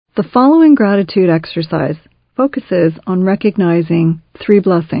The following gratitude exercise focuses on recognizing 3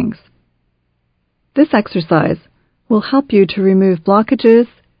 blessings. This exercise will help you to remove blockages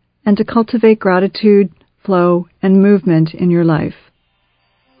and to cultivate gratitude, flow, and movement in your life.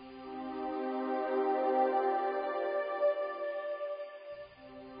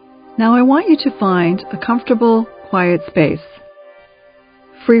 Now I want you to find a comfortable, quiet space,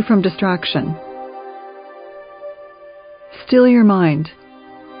 free from distraction. Still your mind.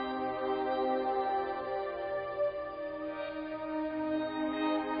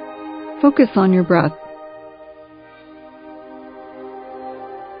 Focus on your breath.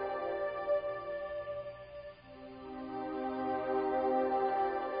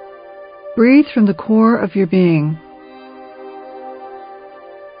 Breathe from the core of your being.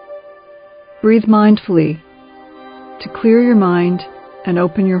 Breathe mindfully to clear your mind and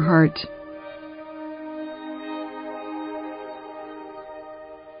open your heart.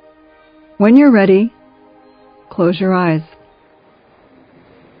 When you're ready, close your eyes.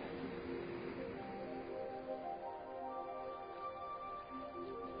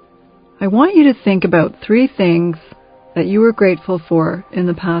 I want you to think about 3 things that you were grateful for in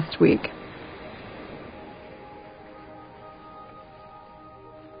the past week.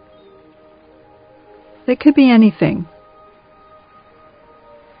 It could be anything.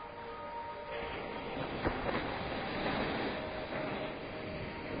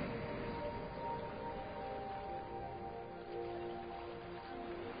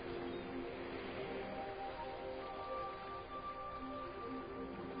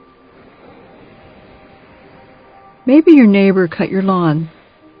 Maybe your neighbor cut your lawn,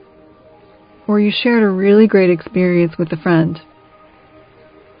 or you shared a really great experience with a friend.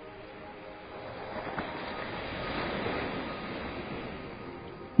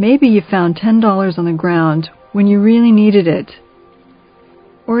 Maybe you found $10 on the ground when you really needed it,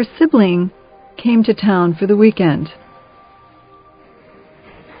 or a sibling came to town for the weekend.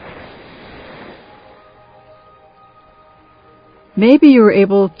 Maybe you were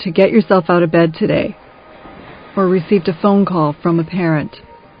able to get yourself out of bed today, or received a phone call from a parent.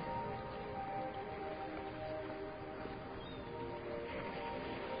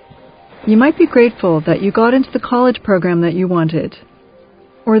 You might be grateful that you got into the college program that you wanted,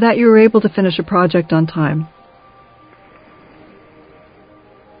 or that you were able to finish a project on time.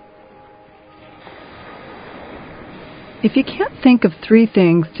 If you can't think of 3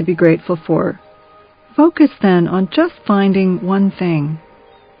 things to be grateful for, focus then on just finding one thing.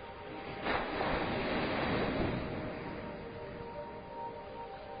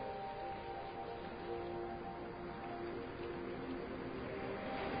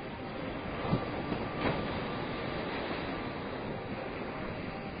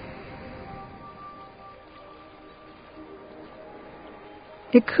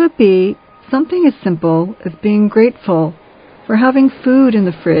 It could be something as simple as being grateful for having food in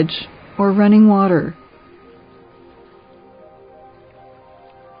the fridge or running water.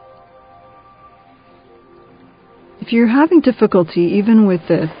 If you're having difficulty even with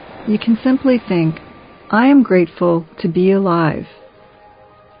this, you can simply think, I am grateful to be alive.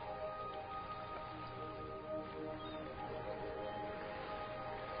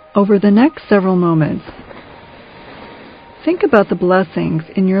 Over the next several moments, think about the blessings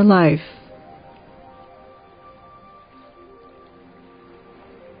in your life.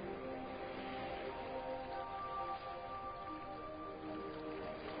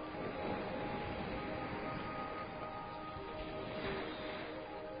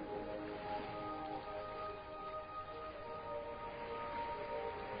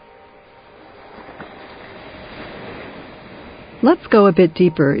 Let's go a bit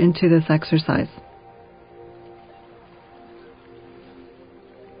deeper into this exercise.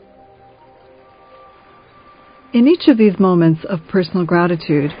 In each of these moments of personal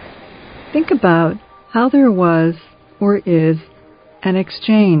gratitude, think about how there was or is an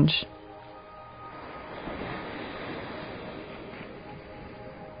exchange.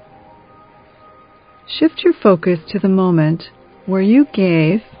 Shift your focus to the moment where you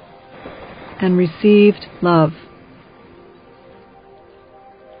gave and received love.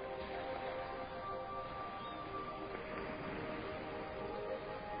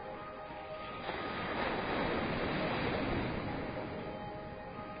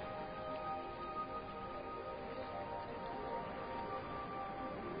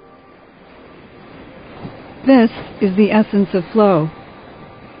 This is the essence of flow.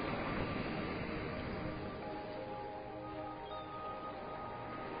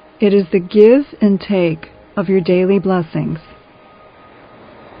 It is the give and take of your daily blessings.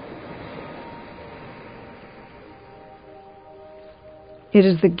 It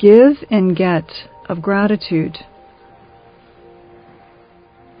is the give and get of gratitude.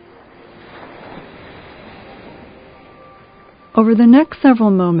 Over the next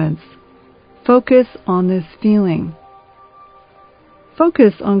several moments, focus on this feeling.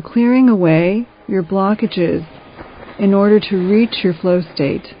 Focus on clearing away your blockages in order to reach your flow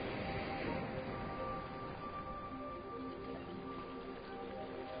state.